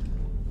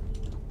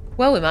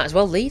 Well, we might as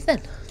well leave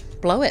then.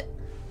 Blow it.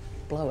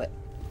 Blow it.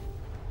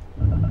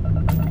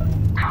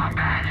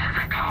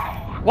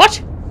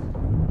 What?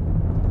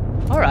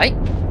 Alright.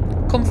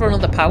 Come for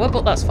another power,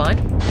 but that's fine.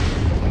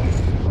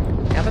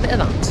 Have a bit of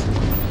that.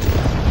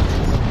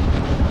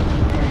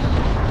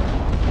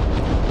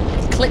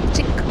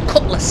 Ecliptic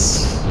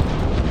Cutlass.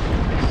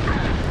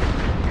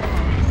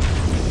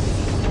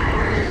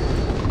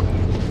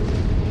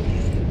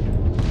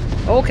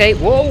 Okay,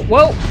 whoa,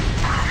 whoa.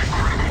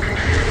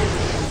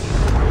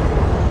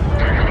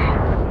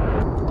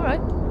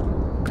 Alright.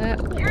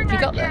 What have you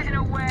got there?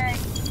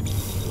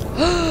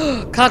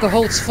 Cargo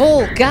holds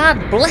full.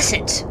 God bless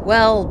it.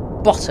 Well,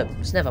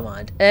 bottoms. Never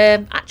mind.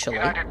 Actually.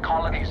 United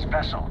Colonies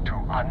vessel to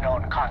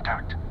unknown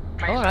contact.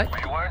 Please, alright.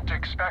 We weren't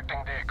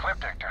expecting the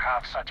Ecliptic to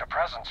have such a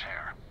presence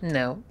here.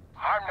 No.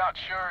 I'm not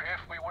sure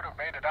if we would have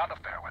made it out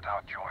of there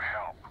without your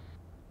help.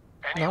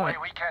 Anyway,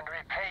 we can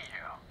repay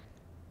you.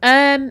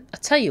 I'll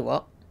tell you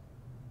what.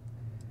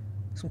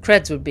 Some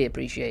creds would be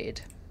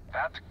appreciated.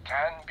 That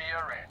can be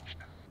arranged.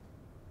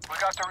 We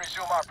got to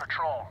resume our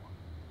patrol.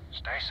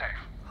 Stay safe.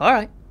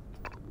 Alright.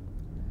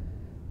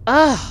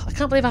 Ah, I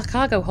can't believe our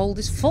cargo hold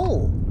is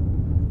full.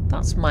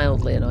 That's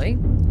mildly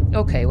annoying.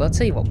 Okay, well, I'll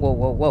tell you what. Whoa,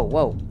 whoa, whoa,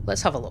 whoa.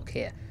 Let's have a look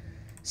here.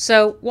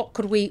 So, what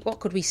could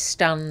we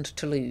stand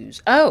to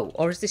lose? Oh,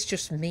 or is this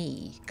just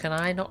me? Can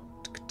I not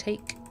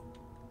take...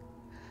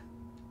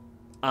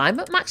 I'm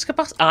at max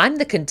capacity. I'm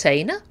the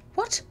container?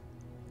 What?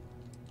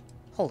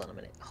 Hold on a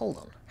minute. Hold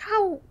on.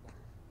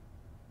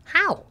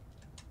 How?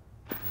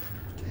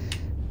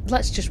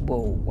 let's just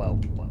whoa.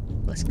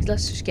 Let's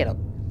just get up.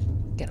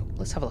 Get up.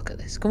 Let's have a look at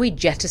this. Can we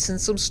jettison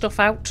some stuff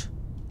out?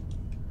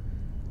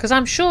 Because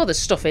I'm sure there's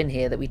stuff in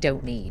here that we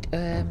don't need.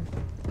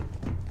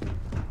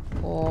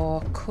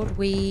 Or could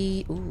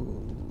we...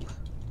 Ooh.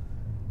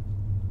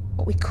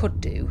 What we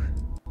could do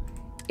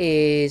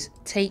is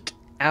take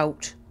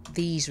out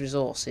these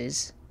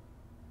resources.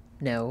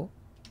 No.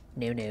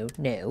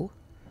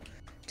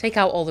 Take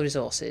out all the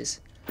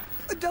resources.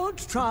 Don't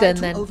try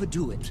to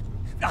overdo it.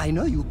 I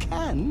know you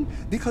can,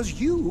 because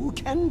you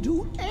can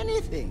do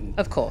anything.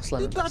 Of course,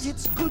 Lemon Pest. But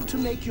it's good to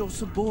make your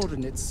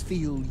subordinates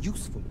feel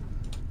useful.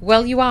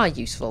 Well, you are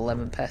useful,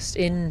 Lemon Pest,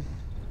 in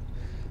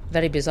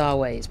very bizarre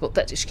ways. But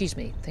that, excuse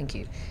me, thank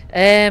you.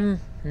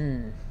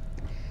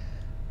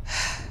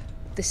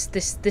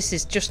 This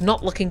is just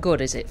not looking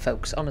good, is it,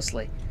 folks?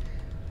 Honestly.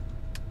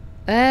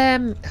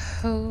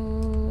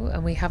 Oh,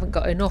 and we haven't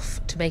got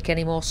enough to make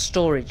any more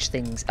storage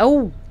things.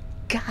 Oh,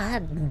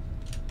 God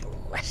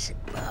bless it,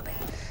 Bobby.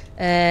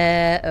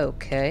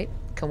 Okay.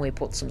 Can we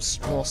put some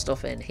more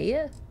stuff in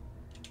here?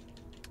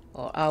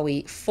 Or are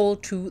we full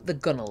to the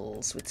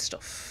gunnels with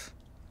stuff?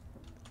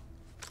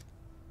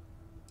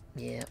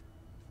 Yeah.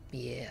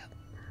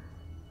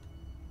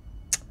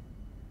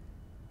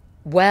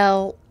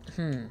 Well,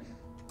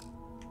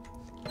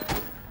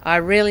 I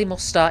really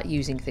must start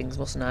using things,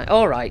 mustn't I?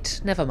 Alright,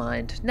 never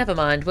mind.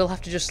 We'll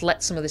have to just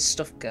let some of this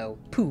stuff go.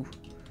 Pooh.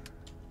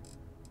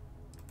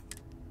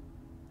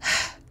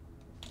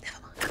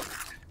 Never mind.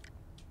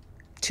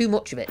 Too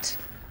much of it.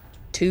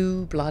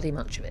 Too bloody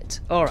much of it.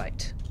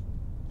 Alright.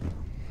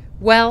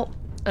 Well,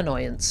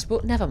 annoyance,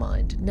 but never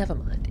mind.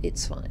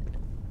 It's fine.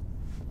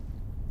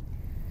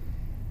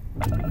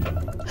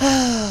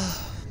 I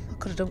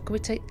could have done.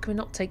 Can we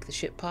not take the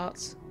ship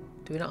parts?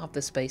 Do we not have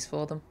the space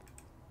for them?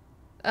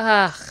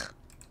 How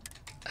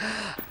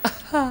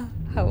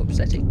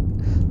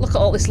upsetting. Look at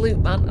all this loot,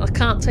 man. I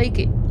can't take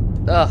it.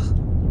 Ugh.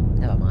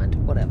 Never mind.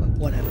 Whatever.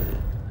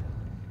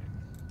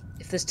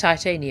 If there's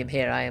titanium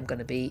here, I am going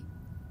to be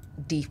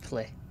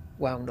deeply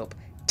wound up.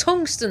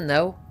 Tungsten,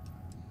 though.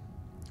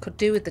 Could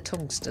do with the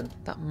tungsten.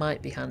 That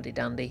might be handy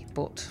dandy,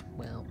 but,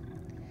 well.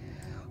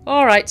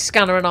 Alright,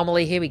 scanner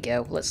anomaly, here we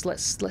go. Let's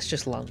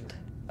just land.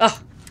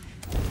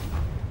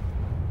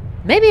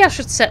 Maybe I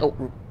should set up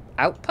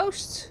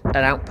outposts?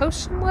 An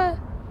outpost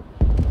somewhere?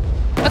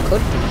 I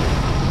could.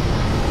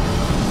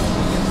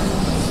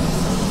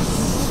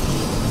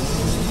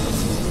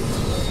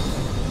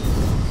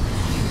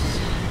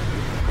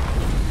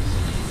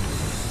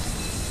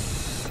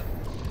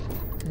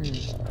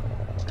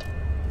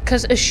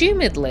 Because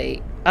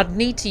assumedly, I'd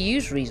need to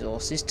use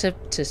resources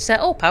to set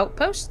up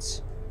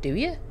outposts. Do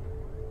you?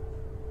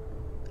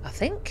 I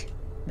think.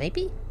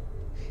 Maybe.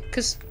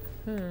 Because...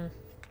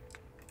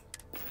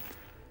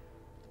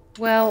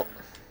 Well...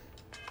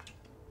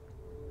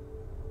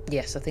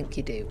 Yes, I think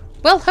you do.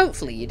 Well,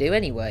 hopefully you do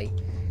anyway.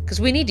 Because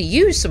we need to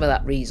use some of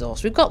that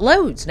resource. We've got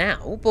loads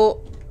now, but...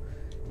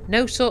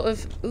 no sort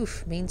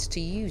of means to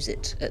use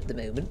it at the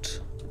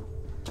moment.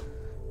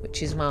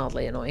 Which is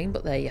mildly annoying,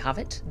 but there you have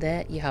it.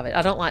 There you have it.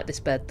 I don't like this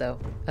bed, though.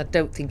 I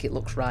don't think it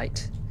looks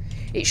right.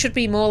 It should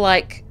be more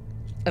like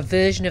a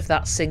version of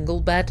that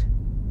single bed,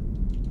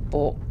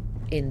 but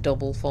in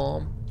double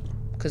form.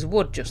 Because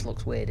wood just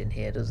looks weird in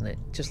here, doesn't it?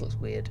 Just looks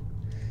weird.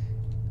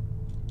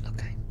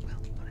 Okay,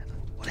 well,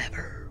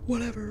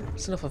 whatever.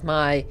 It's enough of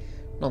my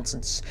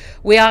nonsense.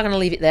 We are going to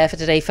leave it there for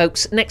today,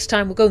 folks. Next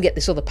time we'll go and get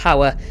this other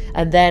power,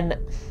 and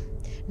then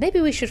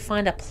maybe we should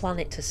find a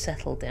planet to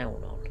settle down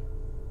on.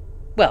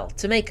 Well,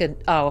 to make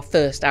our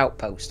first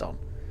outpost on.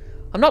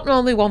 I'm not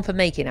normally one for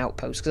making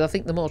outposts, because I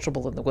think they're more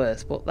trouble than they're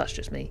worth, but that's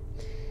just me.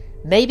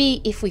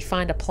 Maybe if we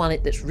find a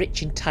planet that's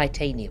rich in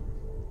titanium,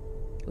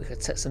 we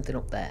could set something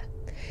up there.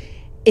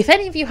 If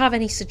any of you have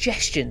any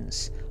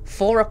suggestions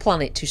for a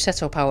planet to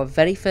set up our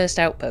very first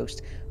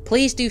outpost,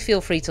 please do feel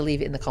free to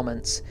leave it in the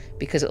comments,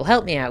 because it'll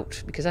help me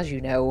out, because as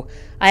you know,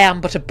 I am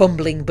but a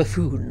bumbling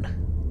buffoon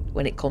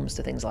when it comes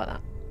to things like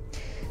that.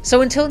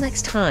 So until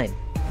next time,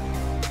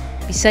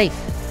 be safe,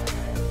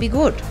 be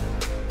good,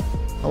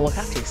 and look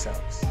after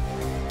yourselves.